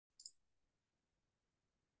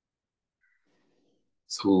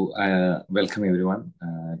Welcome everyone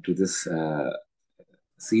to this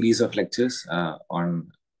series of lectures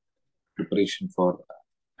on preparation for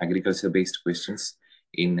agriculture-based questions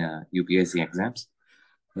in UPSC exams.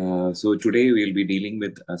 Today we'll be dealing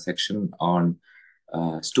with a section on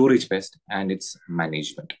storage pest and its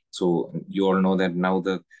management. So you all know that now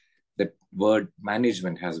the word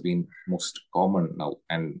management has been most common now,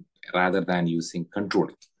 and rather than using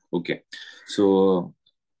controlling. Okay, so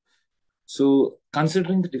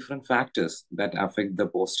considering the different factors that affect the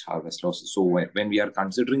post-harvest losses. So when we are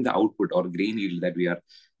considering the output or grain yield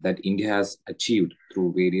that India has achieved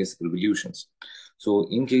through various revolutions. So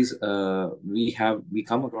in case we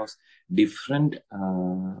come across different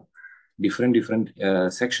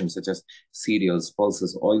sections such as cereals,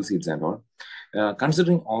 pulses, oilseeds, and all.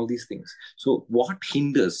 Considering all these things, so what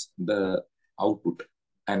hinders the output?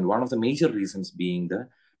 And one of the major reasons being the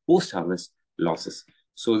post-harvest losses.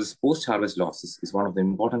 So this post-harvest losses is one of the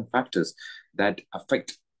important factors that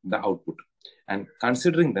affect the output. And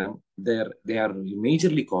considering them, they are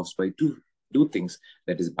majorly caused by two things,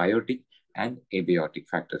 that is biotic and abiotic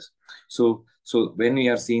factors. So when we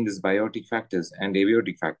are seeing these biotic factors and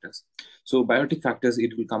abiotic factors, so biotic factors,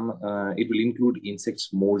 it will include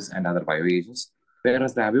insects, molds, and other bioagents,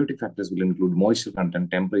 whereas the abiotic factors will include moisture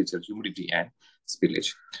content, temperature, humidity, and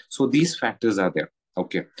spillage. So these factors are there.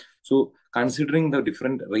 Okay. So considering the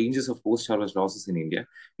different ranges of post-harvest losses in India,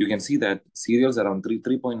 you can see that cereals around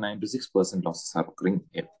 3.9 to 6% losses are occurring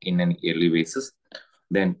in an yearly basis.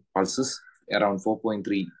 Then pulses around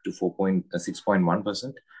 4.3 to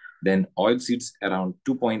 6.1%. Then oilseeds around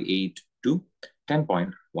 2.8 to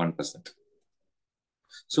 10.1%.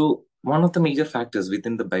 So one of the major factors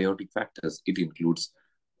within the biotic factors, it includes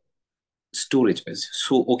storage pests.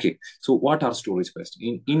 So okay, so what are storage pests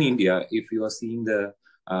in India? If you are seeing the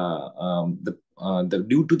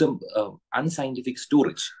due to the unscientific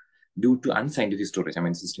storage, I'm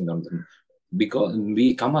insisting on them, because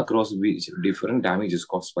we come across different damages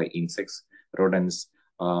caused by insects, rodents,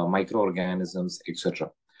 microorganisms, etc.,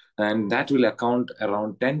 and that will account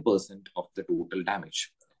around 10% of the total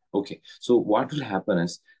damage. Okay, so what will happen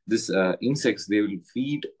is this insects, they will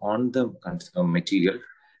feed on the material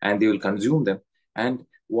and they will consume them, and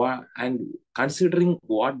considering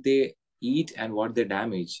what they eat and what they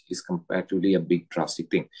damage is comparatively a big drastic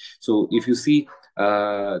thing. So if you see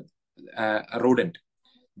a rodent,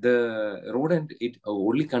 it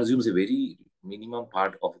only consumes a very minimum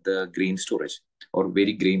part of the grain storage or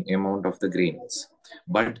very grain amount of the grains,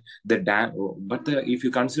 but if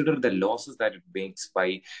you consider the losses that it makes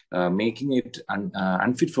by making it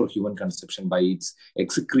unfit for human consumption by its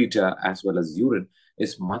excreta as well as urine,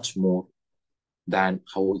 is much more than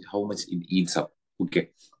how much it eats up.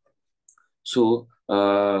 Okay, so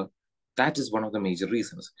that is one of the major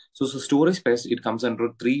reasons. So storage pest, it comes under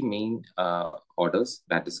three main orders,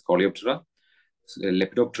 that is Coleoptera,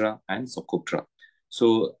 Lepidoptera, and Socotra.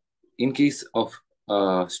 So in case of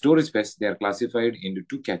storage pests, they are classified into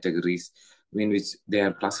two categories, in which they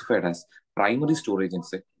are classified as primary storage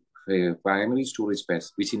insect, primary storage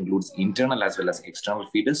pest, which includes internal as well as external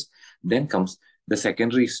feeders. Then comes the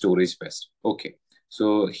secondary storage pest. Okay,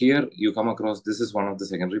 so here you come across, this is one of the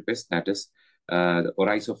secondary pests, that is the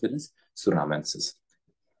Oryzophilus suramensis.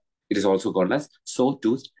 It is also called as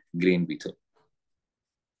saw-toothed grain beetle.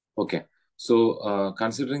 Okay, so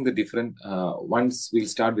considering the different, once we'll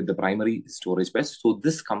start with the primary storage pest. So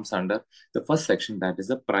this comes under the first section, that is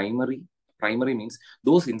the primary. Primary means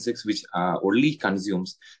those insects which only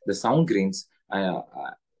consumes the sound grains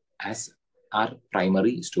as are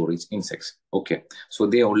primary storage insects. Okay, so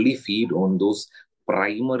they only feed on those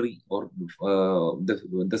primary or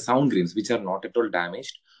the sound grains which are not at all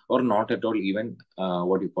damaged or not at all even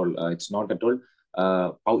it's not at all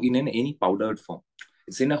in any powdered form.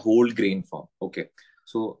 It's in a whole grain form. Okay,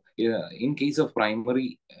 so in case of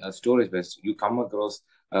primary storage pest, you come across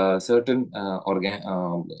certain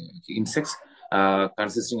insects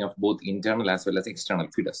consisting of both internal as well as external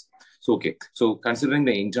feeders. So okay, so considering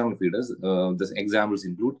the internal feeders, the examples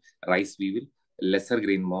include rice weevil, lesser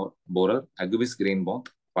grain borer, agabus grain moth,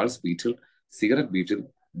 pulse beetle, cigarette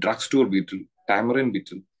beetle, drugstore beetle, tamarind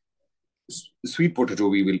beetle, sweet potato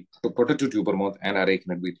weevil, potato tuber moth, and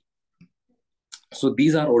arachnid beetle. So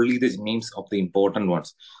these are only the names of the important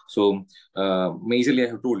ones. So majorly, I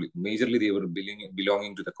have told you, majorly they were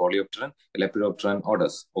belonging to the Coleopteran, Lepidopteran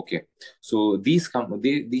orders. Okay, so these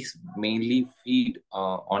mainly feed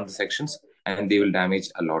on the sections, and they will damage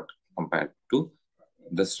a lot compared to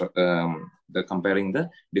the comparing the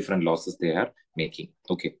different losses they are making.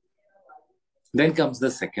 Okay, Then comes the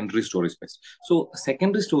secondary storage pest. So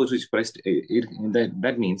secondary storage pest,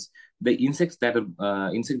 that means the insects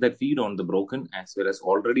that feed on the broken as well as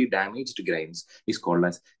already damaged grains is called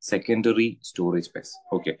as secondary storage pest.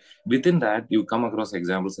 Okay. Within that, you come across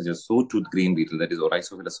examples such as sawtooth green beetle, that is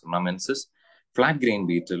Oryzophilus ornamensis, flat grain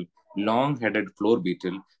beetle, long-headed floor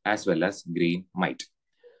beetle, as well as green mite.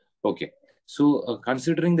 Okay. So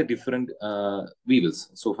considering the different weevils,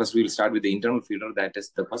 so first we'll start with the internal feeder. That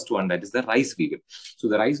is the first one, that is the rice weevil. So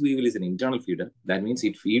the rice weevil is an internal feeder. That means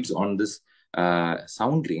it feeds on this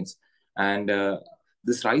sound grains. And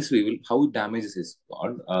this rice weevil, how it damages is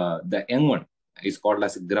called, the young one is called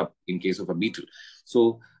as a grub in case of a beetle.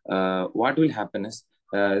 So what will happen is,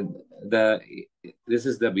 this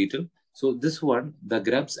is the beetle. So this one, the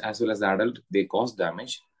grubs as well as the adult, they cause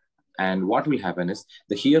damage. And what will happen is,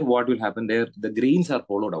 what will happen there, the grains are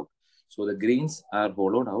hollowed out. So the grains are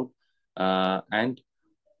hollowed out, and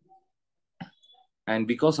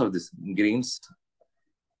because of this grains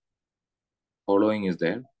hollowing is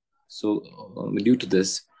there. So due to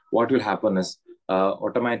this, what will happen is,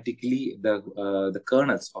 automatically the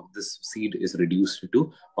kernels of this seed is reduced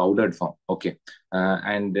to powdered form. Okay.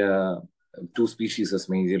 And two species as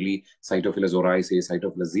majorly Cytophilus oryzae,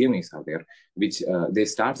 Cytophilus zeames are there, which they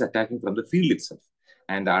start attacking from the field itself.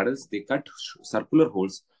 And the adults, they cut circular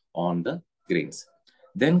holes on the grains.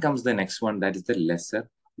 Then comes the next one, that is the lesser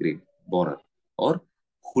grain borer or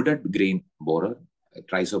hooded grain borer,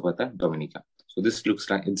 Trisopatha dominica. So this looks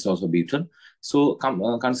like it's also beetle. So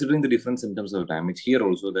considering the different symptoms of damage, here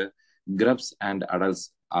also the grubs and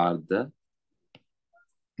adults are the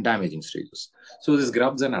damaging stages. So these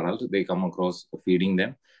grubs and adults, they come across feeding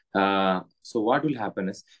them. So what will happen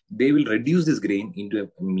is, they will reduce this grain into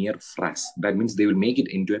a mere frass. That means they will make it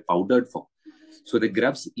into a powdered form. So the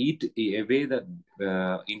grubs eat away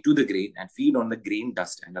into the grain and feed on the grain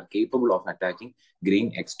dust and are capable of attacking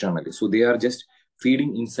grain externally. So they are just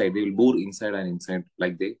feeding inside. They will bore inside and inside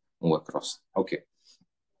like they move across. Okay.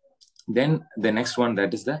 Then the next one,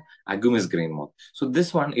 that is the Agumous grain moth. So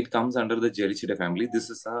this one, it comes under the Gelichidae family. This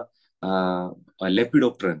is a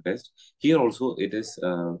lepidopteran pest. Here also it is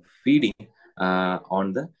feeding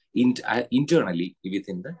on the internally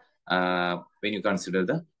within the when you consider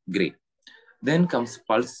the grain. Then comes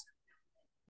pulse